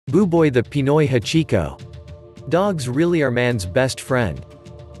Buboy the Pinoy Hachiko. Dogs really are man's best friend.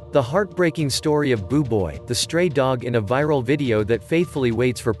 The heartbreaking story of Buboy, the stray dog in a viral video that faithfully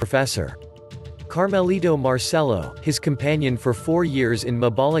waits for Professor Carmelito Marcelo, his companion for 4 years in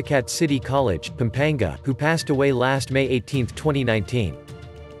Mabalacat City College, Pampanga, who passed away last May 18, 2019.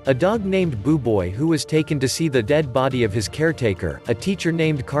 A dog named Buboy who was taken to see the dead body of his caretaker, a teacher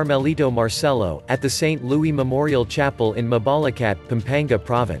named Carmelito Marcelo, at the St. Louis Memorial Chapel in Mabalacat, Pampanga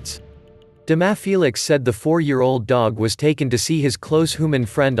province. Dama Felix said the 4-year-old dog was taken to see his close human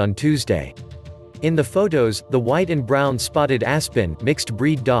friend on Tuesday. In the photos, the white and brown spotted Aspen,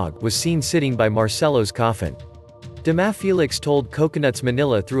 mixed-breed dog, was seen sitting by Marcelo's coffin. Dama Felix told Coconuts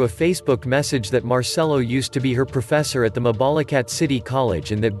Manila through a Facebook message that Marcelo used to be her professor at the Mabalacat City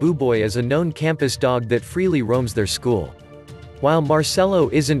College and that Buboy is a known campus dog that freely roams their school. While Marcelo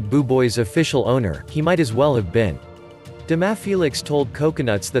isn't Buboy's official owner, he might as well have been. Dama Felix told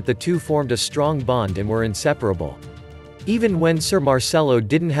Coconuts that the two formed a strong bond and were inseparable. Even when Sir Marcelo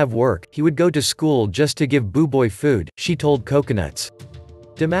didn't have work, he would go to school just to give Buboy food, she told Coconuts.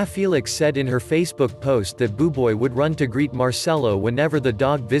 Dama Felix said in her Facebook post that Buboy would run to greet Marcelo whenever the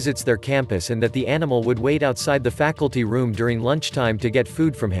dog visits their campus and that the animal would wait outside the faculty room during lunchtime to get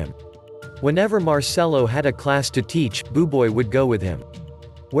food from him. Whenever Marcelo had a class to teach, Buboy would go with him.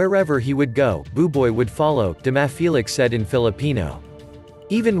 Wherever he would go, Buboy would follow, Dama Felix said in Filipino.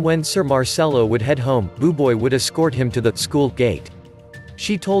 Even when Sir Marcelo would head home, Buboy would escort him to the school gate.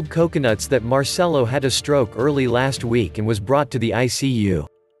 She told Coconuts that Marcelo had a stroke early last week and was brought to the ICU.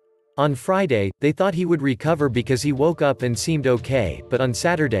 On Friday, they thought he would recover because he woke up and seemed okay, but on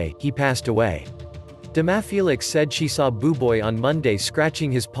Saturday, he passed away. Dama Felix said she saw Buboy on Monday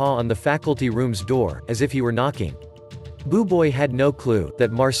scratching his paw on the faculty room's door, as if he were knocking. Buboy had no clue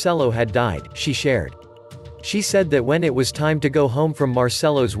that Marcelo had died, she shared. She said that when it was time to go home from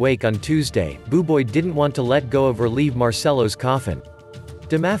Marcelo's wake on Tuesday, Buboy didn't want to let go of or leave Marcelo's coffin.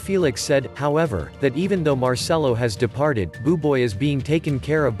 Dama Felix said, however, that even though Marcelo has departed, Buboy is being taken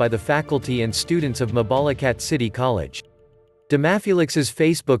care of by the faculty and students of Mabalacat City College. Dama Felix's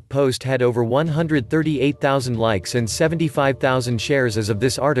Facebook post had over 138,000 likes and 75,000 shares as of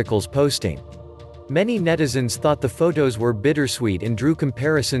this article's posting. Many netizens thought the photos were bittersweet and drew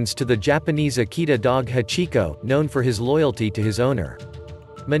comparisons to the Japanese Akita dog Hachiko, known for his loyalty to his owner.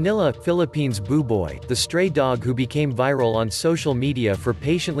 Manila, Philippines. Buboy, the stray dog who became viral on social media for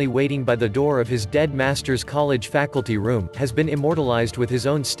patiently waiting by the door of his dead master's college faculty room, has been immortalized with his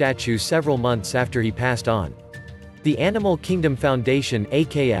own statue several months after he passed on. The Animal Kingdom Foundation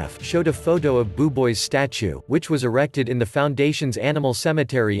 (AKF) showed a photo of Buboy's statue, which was erected in the foundation's animal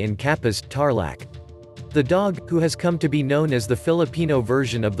cemetery in Capiz, Tarlac. The dog, who has come to be known as the Filipino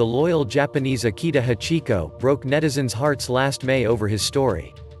version of the loyal Japanese Akita Hachiko, broke netizens' hearts last May over his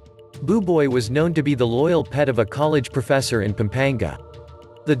story. Buboy was known to be the loyal pet of a college professor in Pampanga.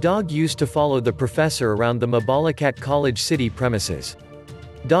 The dog used to follow the professor around the Mabalacat College City premises.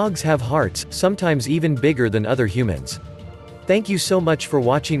 Dogs have hearts, sometimes even bigger than other humans. Thank you so much for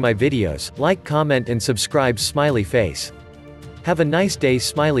watching my videos. Like, comment and subscribe. Smiley face. Have a nice day.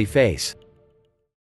 Smiley face.